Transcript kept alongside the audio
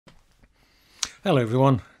Hello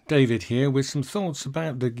everyone, David here with some thoughts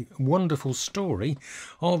about the wonderful story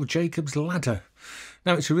of Jacob's ladder.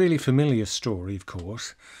 Now it's a really familiar story, of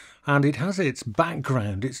course, and it has its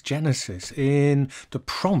background, its genesis in the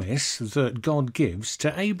promise that God gives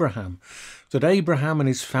to Abraham, that Abraham and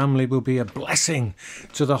his family will be a blessing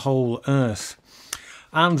to the whole earth.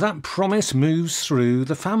 And that promise moves through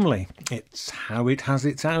the family. It's how it has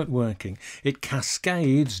its outworking. It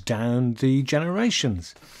cascades down the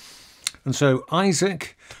generations. And so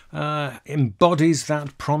Isaac embodies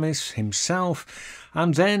that promise himself,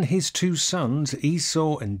 and then his two sons,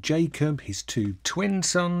 Esau and Jacob, his two twin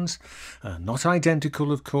sons, not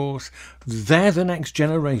identical of course, they're the next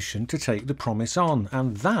generation to take the promise on,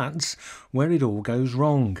 and that's where it all goes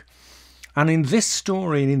wrong. And in this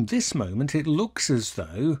story, and in this moment, it looks as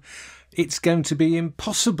though it's going to be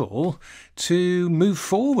impossible to move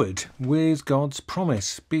forward with God's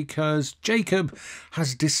promise because Jacob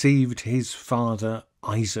has deceived his father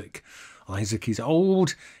Isaac. Isaac is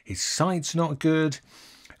old, his sight's not good,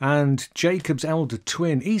 and Jacob's elder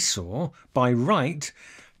twin Esau, by right,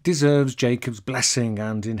 deserves Jacob's blessing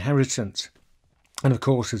and inheritance. And of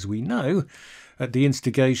course, as we know, at the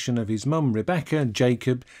instigation of his mum Rebecca,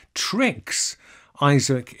 Jacob tricks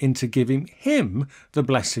Isaac into giving him the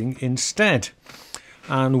blessing instead.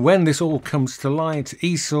 And when this all comes to light,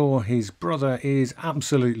 Esau, his brother, is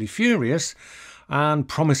absolutely furious and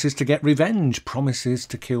promises to get revenge, promises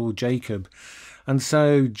to kill Jacob. And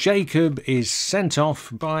so Jacob is sent off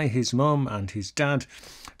by his mum and his dad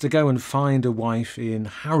to go and find a wife in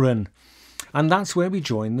Haran. And that's where we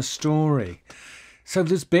join the story. So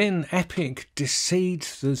there's been epic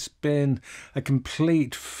deceit, there's been a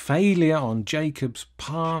complete failure on Jacob's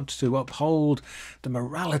part to uphold the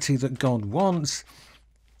morality that God wants.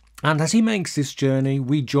 And as he makes this journey,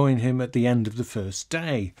 we join him at the end of the first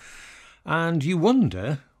day. And you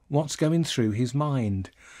wonder what's going through his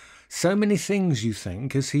mind. So many things, you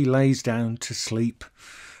think, as he lays down to sleep.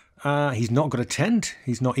 He's not got a tent,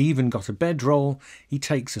 he's not even got a bedroll. He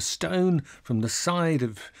takes a stone from the side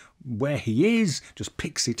of where he is, just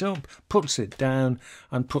picks it up, puts it down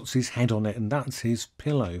and puts his head on it, and that's his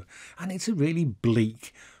pillow. And it's a really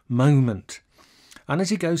bleak moment. And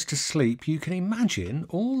as he goes to sleep, you can imagine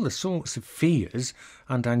all the sorts of fears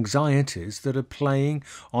and anxieties that are playing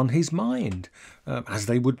on his mind, as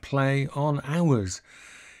they would play on ours.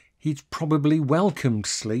 He's probably welcomed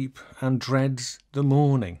sleep and dreads the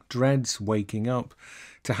morning, dreads waking up,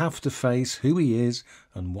 to have to face who he is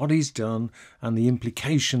and what he's done and the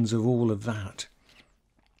implications of all of that.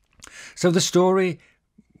 So the story,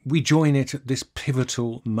 we join it at this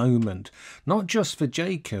pivotal moment, not just for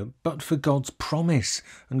Jacob, but for God's promise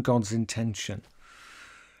and God's intention.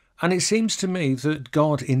 And it seems to me that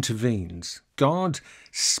God intervenes. God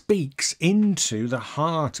speaks into the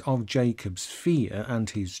heart of Jacob's fear and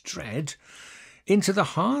his dread, into the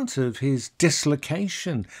heart of his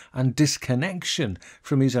dislocation and disconnection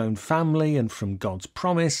from his own family and from God's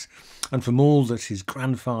promise and from all that his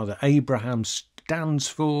grandfather Abraham stands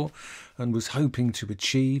for and was hoping to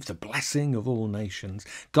achieve, the blessing of all nations.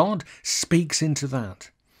 God speaks into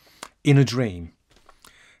that in a dream.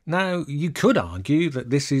 Now, you could argue that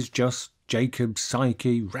this is just Jacob's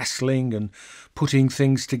psyche wrestling and putting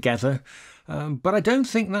things together, but I don't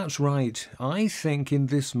think that's right. I think in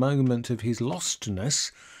this moment of his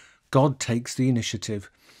lostness, God takes the initiative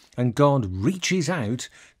and God reaches out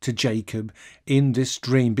to Jacob in this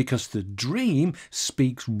dream because the dream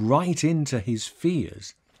speaks right into his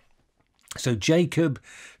fears. So Jacob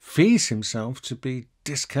feels himself to be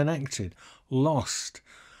disconnected, lost,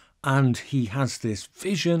 and he has this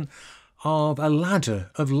vision of a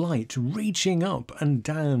ladder of light reaching up and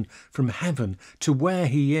down from heaven to where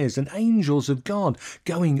he is, and angels of God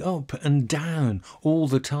going up and down all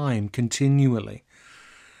the time, continually.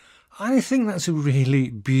 I think that's a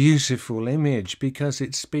really beautiful image because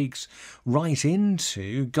it speaks right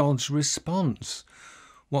into God's response.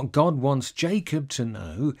 What God wants Jacob to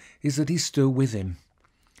know is that he's still with him,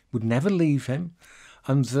 would never leave him,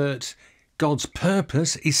 and that God's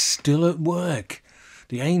purpose is still at work.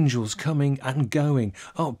 The angels coming and going,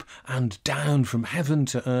 up and down from heaven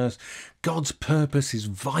to earth. God's purpose is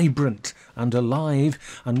vibrant and alive,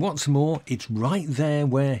 and what's more, it's right there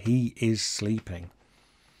where he is sleeping.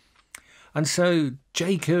 And so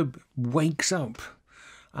Jacob wakes up,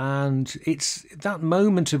 and it's that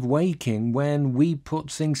moment of waking when we put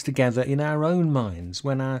things together in our own minds,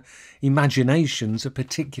 when our imaginations are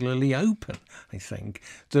particularly open, I think,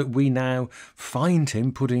 that we now find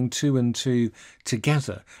him putting two and two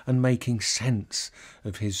together and making sense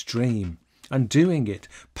of his dream and doing it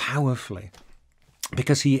powerfully.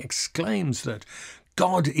 Because he exclaims that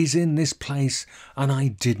God is in this place and I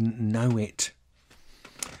didn't know it.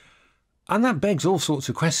 And that begs all sorts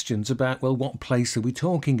of questions about, well, what place are we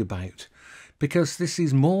talking about? Because this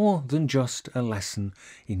is more than just a lesson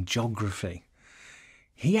in geography.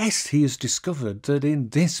 Yes, he has discovered that in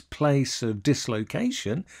this place of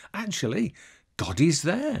dislocation, actually, God is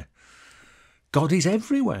there. God is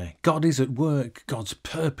everywhere. God is at work. God's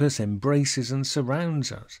purpose embraces and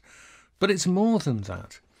surrounds us. But it's more than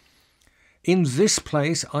that. In this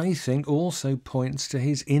place, I think, also points to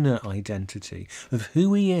his inner identity of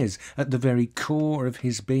who he is at the very core of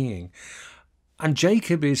his being. And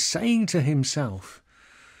Jacob is saying to himself,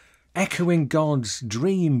 echoing God's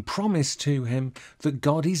dream promise to him, that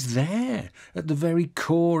God is there at the very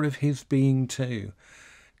core of his being too.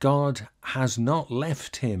 God has not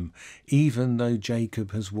left him, even though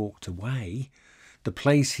Jacob has walked away. The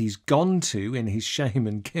place he's gone to in his shame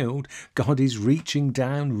and guilt, God is reaching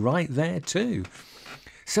down right there too.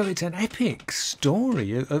 So it's an epic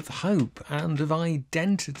story of hope and of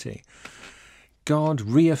identity. God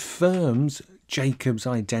reaffirms Jacob's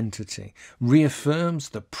identity, reaffirms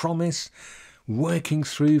the promise, working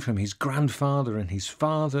through from his grandfather and his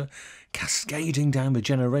father, cascading down the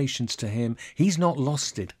generations to him. He's not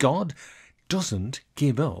lost it. God doesn't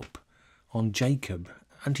give up on Jacob,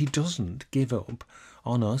 and he doesn't give up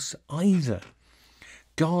on us either.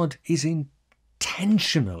 God is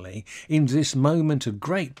intentionally, in this moment of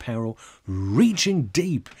great peril, reaching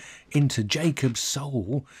deep into Jacob's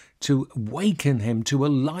soul to waken him, to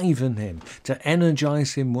enliven him, to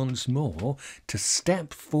energize him once more, to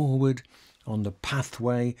step forward on the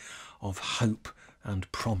pathway of hope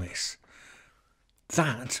and promise.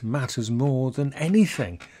 That matters more than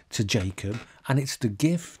anything to Jacob, and it's the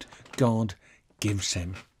gift God gives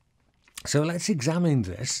him. So let's examine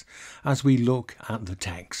this as we look at the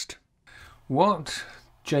text. What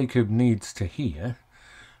Jacob needs to hear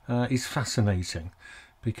is fascinating,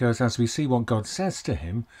 because as we see what God says to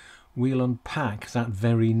him, we'll unpack that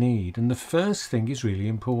very need. And the first thing is really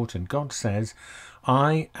important. God says,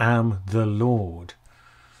 I am the Lord.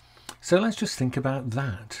 So let's just think about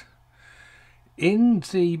that. In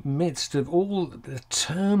the midst of all the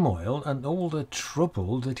turmoil and all the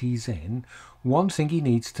trouble that he's in, one thing he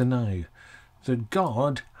needs to know, that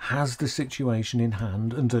God has the situation in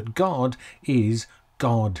hand and that God is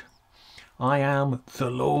God. I am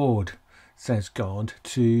the Lord, says God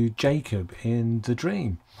to Jacob in the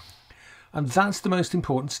dream. And that's the most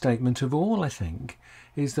important statement of all, I think,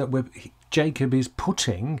 is that Jacob is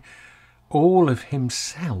putting all of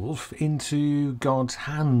himself into God's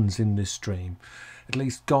hands in this dream. At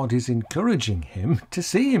least God is encouraging him to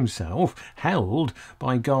see himself held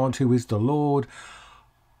by God, who is the Lord,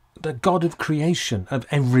 the God of creation, of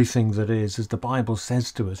everything that is, as the Bible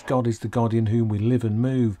says to us. God is the God in whom we live and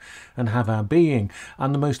move and have our being.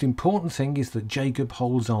 And the most important thing is that Jacob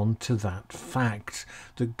holds on to that fact,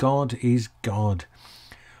 that God is God.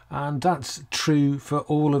 And that's true for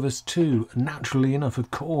all of us too. Naturally enough, of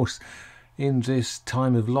course, in this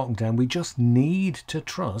time of lockdown, we just need to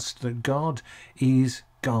trust that God is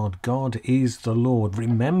God. God is the Lord.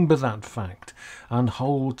 Remember that fact and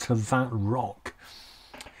hold to that rock.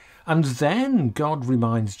 And then God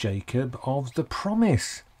reminds Jacob of the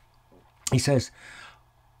promise. He says,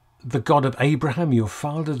 the God of Abraham, your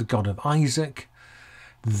father, the God of Isaac.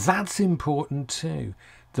 That's important too.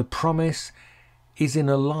 The promise is in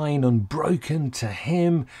a line unbroken to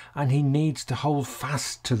him, and he needs to hold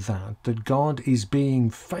fast to that God is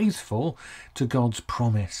being faithful to God's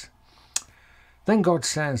promise. Then God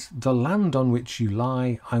says, the land on which you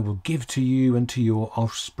lie, I will give to you and to your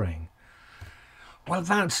offspring. Well,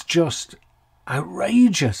 that's just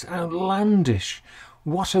outrageous, outlandish.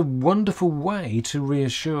 What a wonderful way to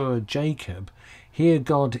reassure Jacob. Here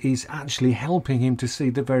God is actually helping him to see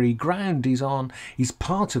the very ground he's on is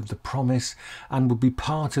part of the promise and will be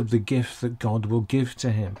part of the gift that God will give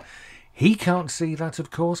to him. He can't see that,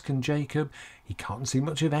 of course, can Jacob? He can't see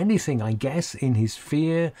much of anything, I guess, in his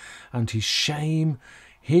fear and his shame.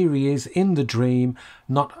 Here he is in the dream.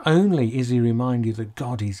 Not only is he reminded that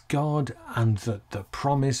God is God and that the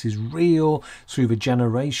promise is real through the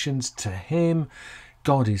generations to him,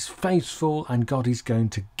 God is faithful and God is going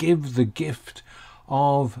to give the gift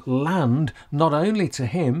of land not only to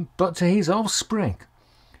him but to his offspring.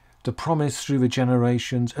 The promise through the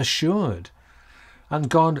generations assured. And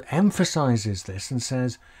God emphasizes this and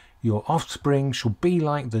says, your offspring shall be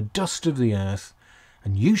like the dust of the earth,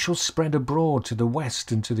 and you shall spread abroad to the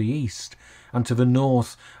west and to the east, and to the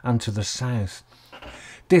north and to the south.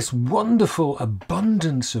 This wonderful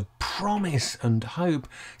abundance of promise and hope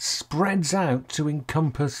spreads out to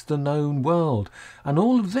encompass the known world. And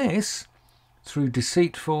all of this through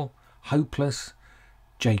deceitful, hopeless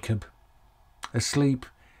Jacob, asleep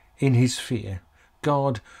in his fear,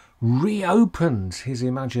 God reopens his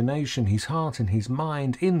imagination, his heart and his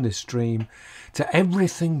mind in this dream to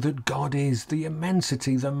everything that God is, the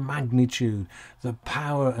immensity, the magnitude, the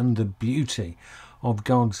power and the beauty of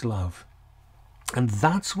God's love. And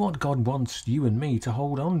that's what God wants you and me to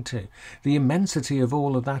hold on to. The immensity of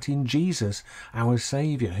all of that in Jesus, our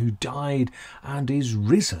Saviour, who died and is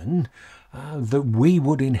risen, that we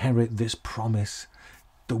would inherit this promise,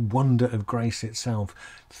 the wonder of grace itself,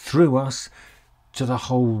 through us to the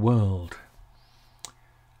whole world.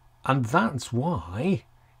 And that's why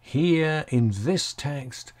here in this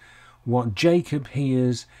text, what Jacob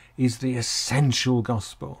hears is the essential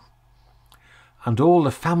gospel. And all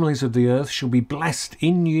the families of the earth shall be blessed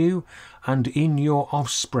in you and in your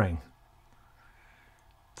offspring.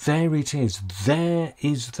 There it is. There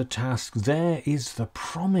is the task. There is the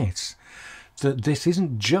promise that this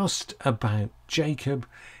isn't just about Jacob.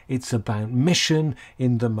 It's about mission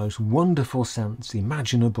in the most wonderful sense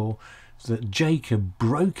imaginable, that Jacob,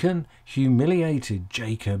 broken, humiliated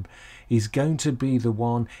Jacob, is going to be the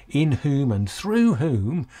one in whom and through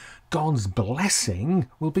whom God's blessing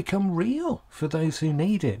will become real for those who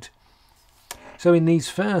need it. So in these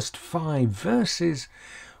first 5 verses,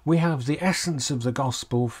 we have the essence of the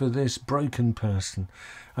gospel for this broken person.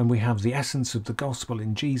 And we have the essence of the gospel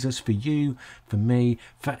in Jesus for you, for me,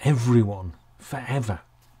 for everyone, forever.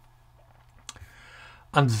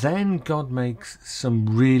 And then God makes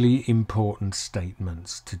some really important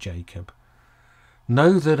statements to Jacob.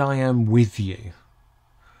 Know that I am with you.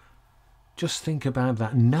 Just think about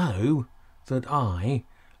that. Know that I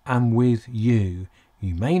am with you.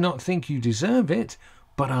 You may not think you deserve it,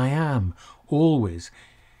 but I am, always.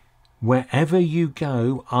 Wherever you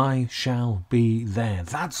go, I shall be there.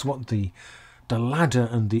 That's what the ladder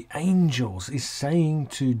and the angels is saying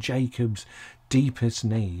to Jacob's deepest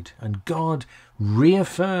need. And God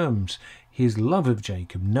reaffirms his love of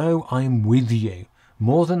Jacob. No, I'm with you.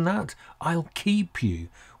 More than that, I'll keep you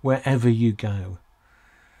wherever you go.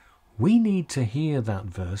 We need to hear that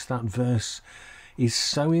verse. That verse is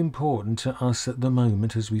so important to us at the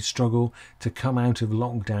moment as we struggle to come out of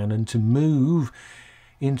lockdown and to move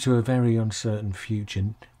into a very uncertain future.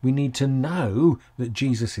 We need to know that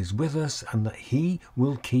Jesus is with us and that he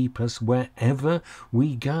will keep us wherever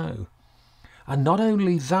we go. And not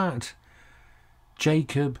only that,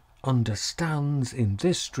 Jacob understands in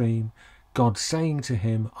this dream God saying to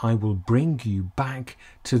him, I will bring you back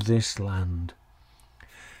to this land.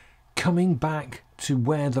 Coming back to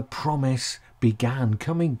where the promise began,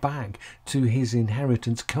 coming back to his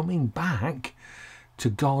inheritance, coming back to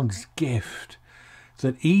God's gift,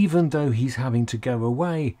 that even though he's having to go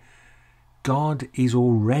away, God is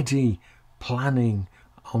already planning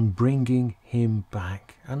on bringing him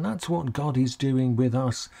back. And that's what God is doing with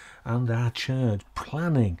us and our church,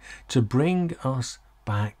 planning to bring us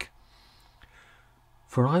back.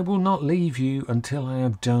 For I will not leave you until I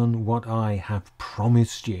have done what I have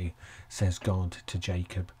promised you, says God to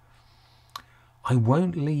Jacob. I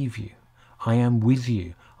won't leave you. I am with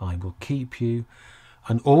you. I will keep you.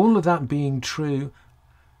 And all of that being true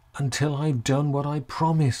until I've done what I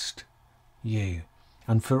promised you.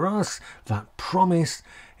 And for us, that promise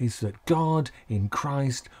is that God in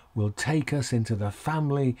Christ will take us into the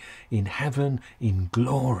family in heaven in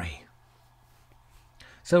glory.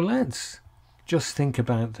 So let's just think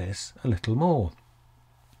about this a little more.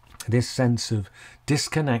 This sense of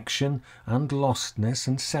disconnection and lostness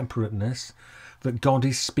and separateness that God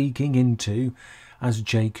is speaking into as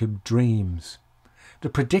Jacob dreams. The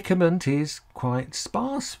predicament is quite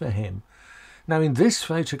sparse for him. Now in this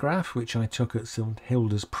photograph, which I took at St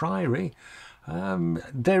Hilda's Priory,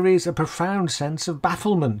 there is a profound sense of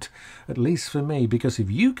bafflement, at least for me, because if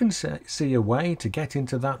you can see a way to get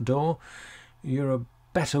into that door, you're a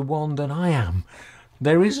better one than I am.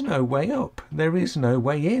 There is no way up. There is no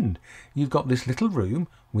way in. You've got this little room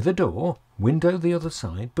with a door, window the other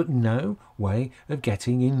side, but no way of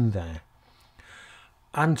getting in there.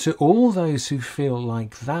 And to all those who feel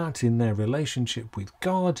like that in their relationship with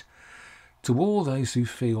God, to all those who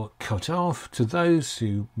feel cut off, to those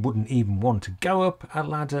who wouldn't even want to go up a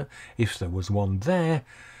ladder if there was one there,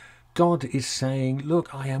 God is saying,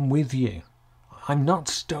 look, I am with you. I'm not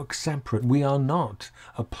stuck separate. We are not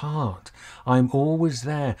apart. I'm always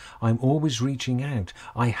there. I'm always reaching out.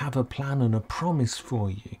 I have a plan and a promise for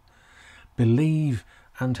you. Believe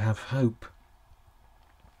and have hope.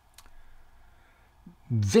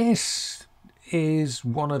 This is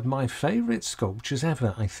one of my favourite sculptures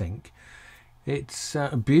ever, I think. It's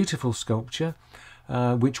a beautiful sculpture.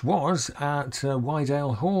 which was at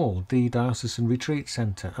Wydale Hall, the Diocesan Retreat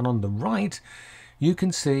Centre. And on the right, you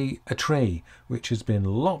can see a tree which has been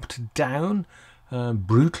lopped down,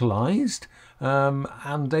 brutalised,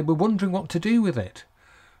 and they were wondering what to do with it.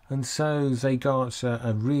 And so they got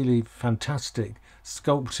a really fantastic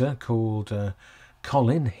sculptor called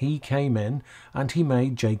Colin. He came in and he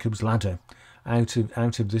made Jacob's Ladder out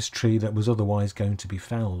of this tree that was otherwise going to be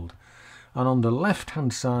felled. And on the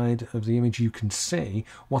left-hand side of the image, you can see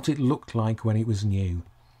what it looked like when it was new.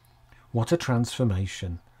 What a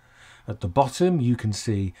transformation. At the bottom, you can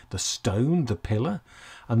see the stone, the pillar,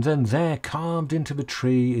 and then there, carved into the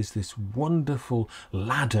tree, is this wonderful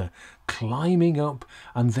ladder climbing up,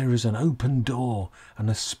 and there is an open door and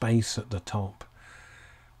a space at the top.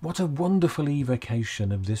 What a wonderful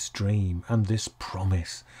evocation of this dream and this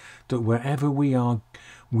promise that wherever we are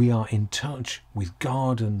in touch with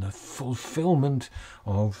God and the fulfillment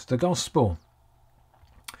of the gospel.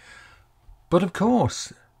 But of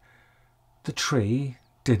course, the tree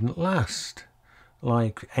didn't last.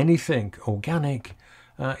 Like anything organic,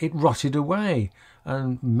 it rotted away.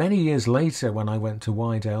 And many years later, when I went to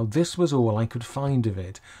Wydale, this was all I could find of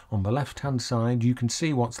it. On the left-hand side, you can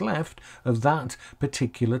see what's left of that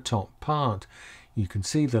particular top part. You can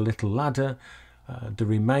see the little ladder, the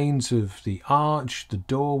remains of the arch, the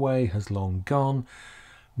doorway has long gone.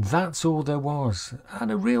 That's all there was.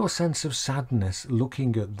 And a real sense of sadness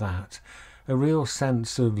looking at that. A real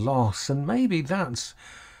sense of loss. And maybe that's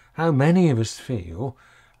how many of us feel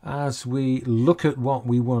as we look at what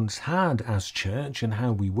we once had as church and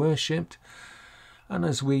how we worshipped, and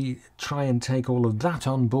as we try and take all of that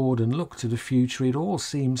on board and look to the future, it all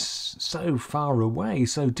seems so far away,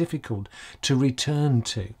 so difficult to return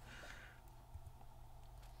to.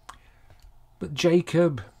 But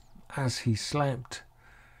Jacob, as he slept,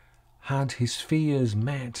 had his fears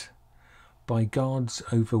met by God's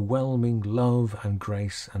overwhelming love and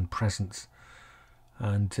grace and presence.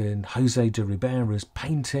 And in Jose de Ribera's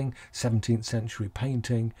painting, 17th century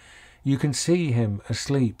painting, you can see him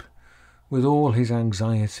asleep with all his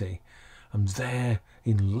anxiety. And there,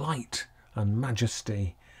 in light and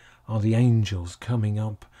majesty, are the angels coming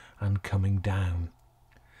up and coming down.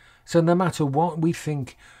 So no matter what we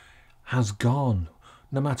think has gone,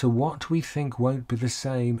 no matter what we think won't be the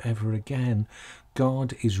same ever again,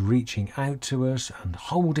 God is reaching out to us and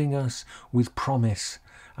holding us with promise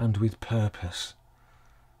and with purpose.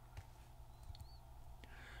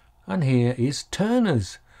 And here is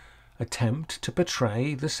Turner's attempt to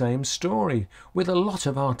portray the same story with a lot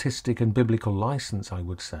of artistic and biblical license, I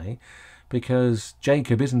would say, because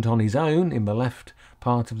Jacob isn't on his own in the left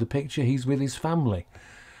part of the picture, he's with his family.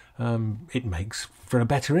 It makes for a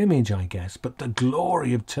better image, I guess, but the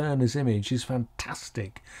glory of Turner's image is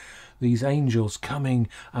fantastic. These angels coming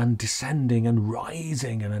and descending and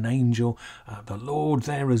rising, and an angel, the Lord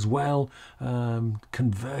there as well,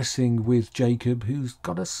 conversing with Jacob, who's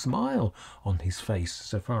got a smile on his face,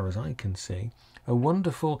 so far as I can see. A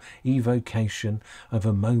wonderful evocation of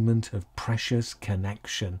a moment of precious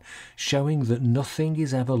connection, showing that nothing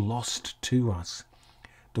is ever lost to us.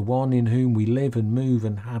 The one in whom we live and move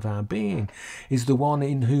and have our being is the one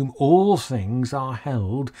in whom all things are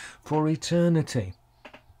held for eternity.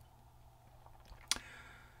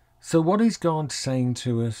 So what is God saying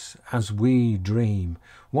to us as we dream?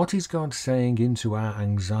 What is God saying into our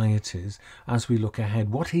anxieties as we look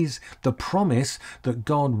ahead? What is the promise that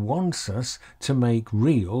God wants us to make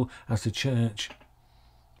real as a church?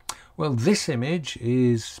 Well, this image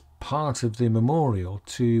is part of the memorial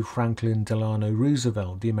to Franklin Delano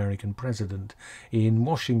Roosevelt, the American president, in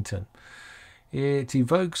Washington. It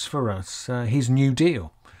evokes for us his New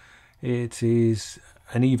Deal. It is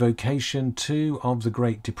an evocation too of the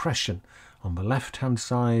Great Depression. On the left-hand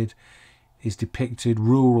side is depicted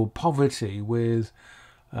rural poverty with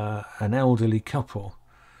an elderly couple.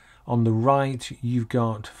 On the right you've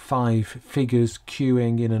got 5 figures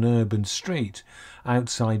queuing in an urban street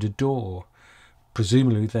outside a door.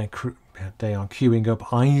 Presumably they are queuing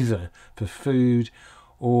up either for food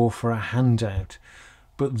or for a handout.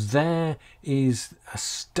 But there is a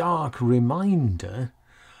stark reminder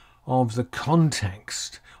of the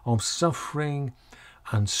context of suffering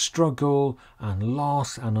and struggle and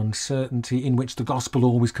loss and uncertainty in which the gospel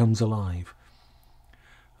always comes alive.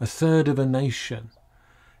 A third of a nation,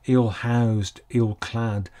 ill-housed,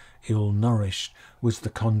 ill-clad, ill-nourished, was the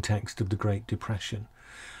context of the Great Depression.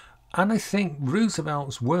 And I think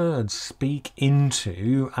Roosevelt's words speak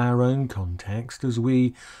into our own context as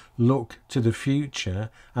we look to the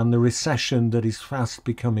future and the recession that is fast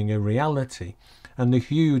becoming a reality, and the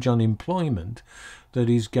huge unemployment that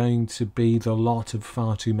is going to be the lot of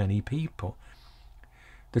far too many people.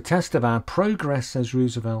 The test of our progress, says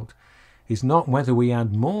Roosevelt, is not whether we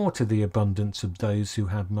add more to the abundance of those who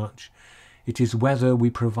have much. It is whether we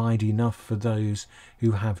provide enough for those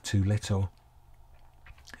who have too little.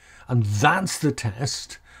 And that's the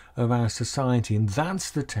test of our society, and that's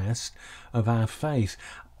the test of our faith.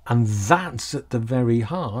 And that's at the very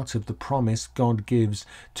heart of the promise God gives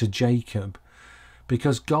to Jacob.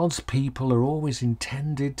 Because God's people are always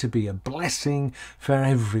intended to be a blessing for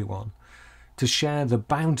everyone, to share the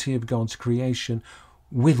bounty of God's creation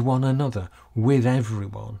with one another, with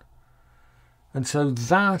everyone. And so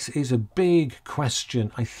that is a big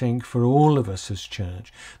question, I think, for all of us as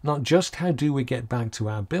church. Not just how do we get back to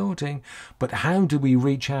our building, but how do we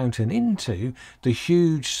reach out and into the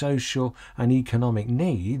huge social and economic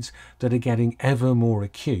needs that are getting ever more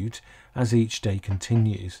acute as each day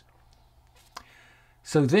continues.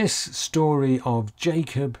 So this story of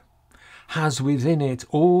Jacob has within it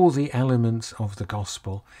all the elements of the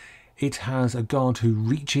gospel. It has a God who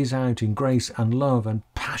reaches out in grace and love and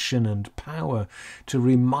passion and power to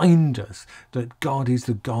remind us that God is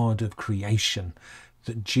the God of creation,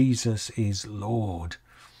 that Jesus is Lord.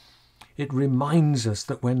 It reminds us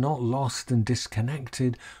that we're not lost and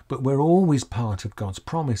disconnected, but we're always part of God's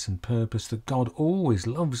promise and purpose, that God always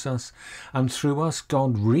loves us, and through us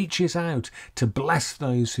God reaches out to bless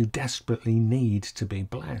those who desperately need to be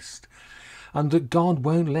blessed. And that God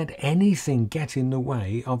won't let anything get in the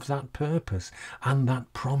way of that purpose and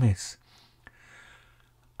that promise.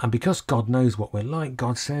 And because God knows what we're like,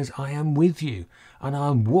 God says, I am with you, and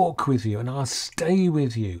I'll walk with you, and I'll stay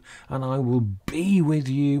with you, and I will be with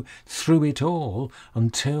you through it all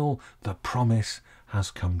until the promise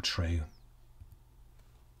has come true.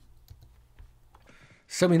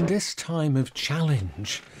 So in this time of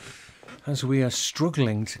challenge, as we are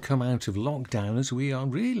struggling to come out of lockdown, as we are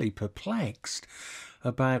really perplexed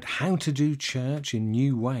about how to do church in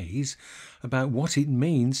new ways, about what it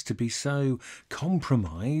means to be so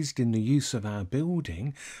compromised in the use of our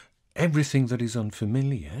building, everything that is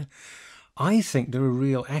unfamiliar, I think there are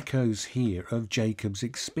real echoes here of Jacob's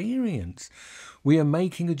experience. We are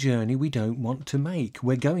making a journey we don't want to make.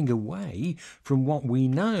 We're going away from what we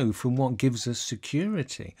know, from what gives us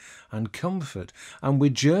security and comfort, and we're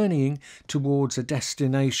journeying towards a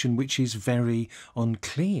destination which is very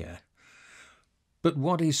unclear. But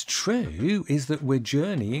what is true is that we're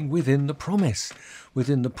journeying within the promise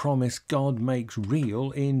God makes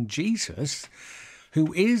real in Jesus,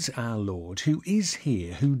 who is our Lord, who is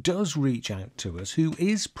here, who does reach out to us, who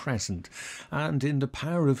is present, and in the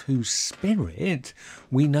power of whose Spirit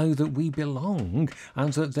we know that we belong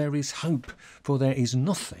and that there is hope, for there is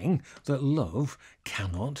nothing that love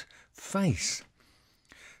cannot face.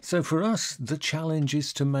 So for us, the challenge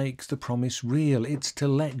is to make the promise real. It's to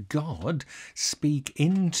let God speak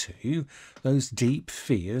into those deep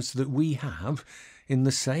fears that we have, in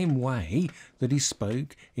the same way that he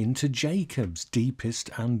spoke into Jacob's deepest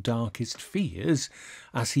and darkest fears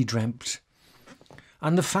as he dreamt.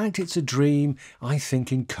 And the fact it's a dream, I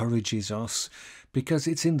think, encourages us, because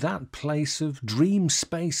it's in that place of dream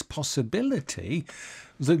space possibility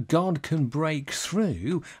that God can break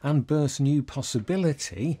through and birth new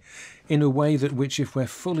possibility in a way that which, if we're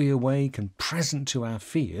fully awake and present to our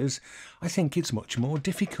fears, I think it's much more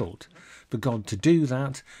difficult for God to do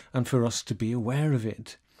that and for us to be aware of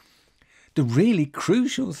it. The really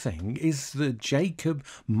crucial thing is that Jacob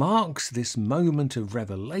marks this moment of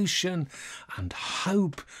revelation and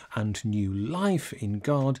hope and new life in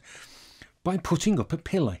God by putting up a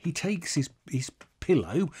pillar. He takes his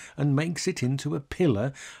pillow and makes it into a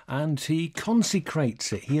pillar, and he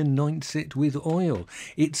consecrates it. He anoints it with oil.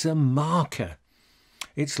 It's a marker.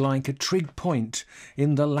 It's like a trig point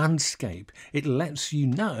in the landscape. It lets you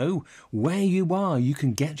know where you are. You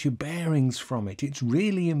can get your bearings from it. It's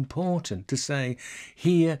really important to say,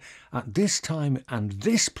 here at this time and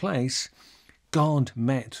this place, God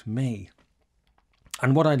met me.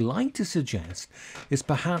 And what I'd like to suggest is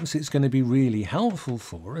perhaps it's going to be really helpful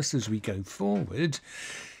for us as we go forward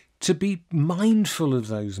to be mindful of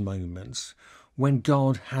those moments when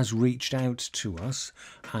God has reached out to us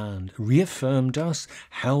and reaffirmed us,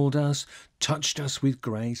 held us, touched us with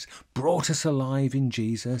grace, brought us alive in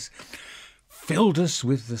Jesus, filled us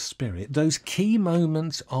with the Spirit. Those key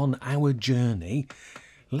moments on our journey,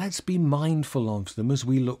 let's be mindful of them as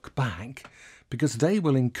we look back, because they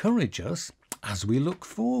will encourage us as we look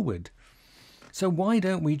forward. So why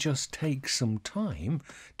don't we just take some time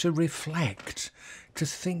to reflect, to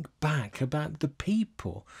think back about the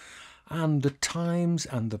people and the times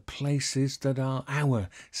and the places that are our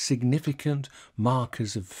significant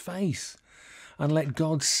markers of faith, and let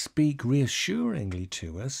God speak reassuringly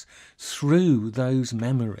to us through those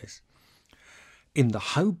memories, in the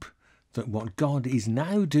hope that what God is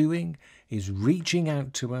now doing is reaching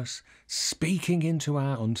out to us, speaking into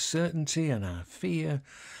our uncertainty and our fear,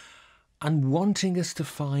 and wanting us to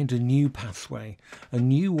find a new pathway, a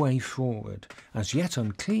new way forward, as yet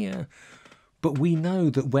unclear, but we know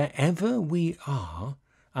that wherever we are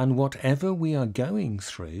and whatever we are going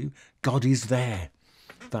through, God is there.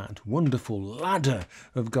 That wonderful ladder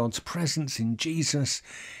of God's presence in Jesus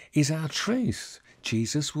is our truth.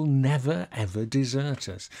 Jesus will never, ever desert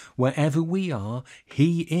us. Wherever we are,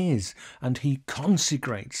 he is, and he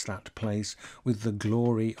consecrates that place with the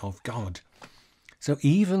glory of God. So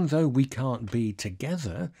even though we can't be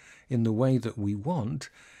together in the way that we want,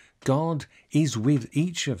 God is with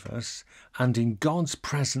each of us, and in God's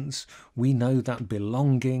presence we know that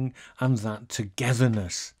belonging and that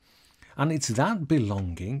togetherness. And it's that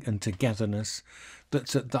belonging and togetherness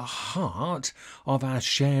that's at the heart of our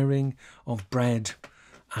sharing of bread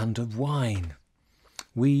and of wine.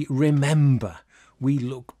 We remember, we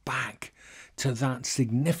look back to that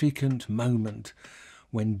significant moment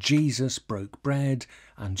when Jesus broke bread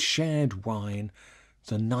and shared wine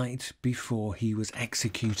the night before he was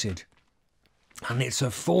executed. And it's a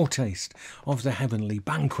foretaste of the heavenly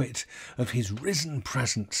banquet of his risen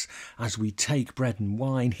presence as we take bread and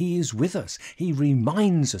wine. He is with us. He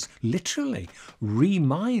reminds us, literally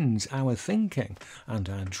reminds our thinking and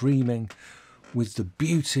our dreaming with the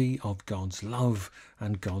beauty of God's love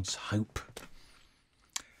and God's hope.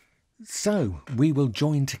 So we will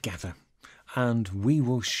join together and we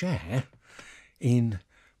will share in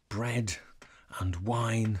bread and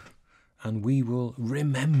wine, and we will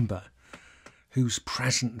remember whose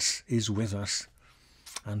presence is with us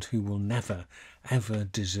and who will never, ever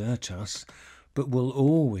desert us, but will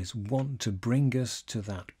always want to bring us to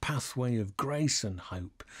that pathway of grace and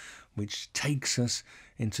hope which takes us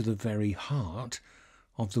into the very heart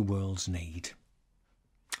of the world's need.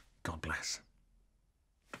 God bless.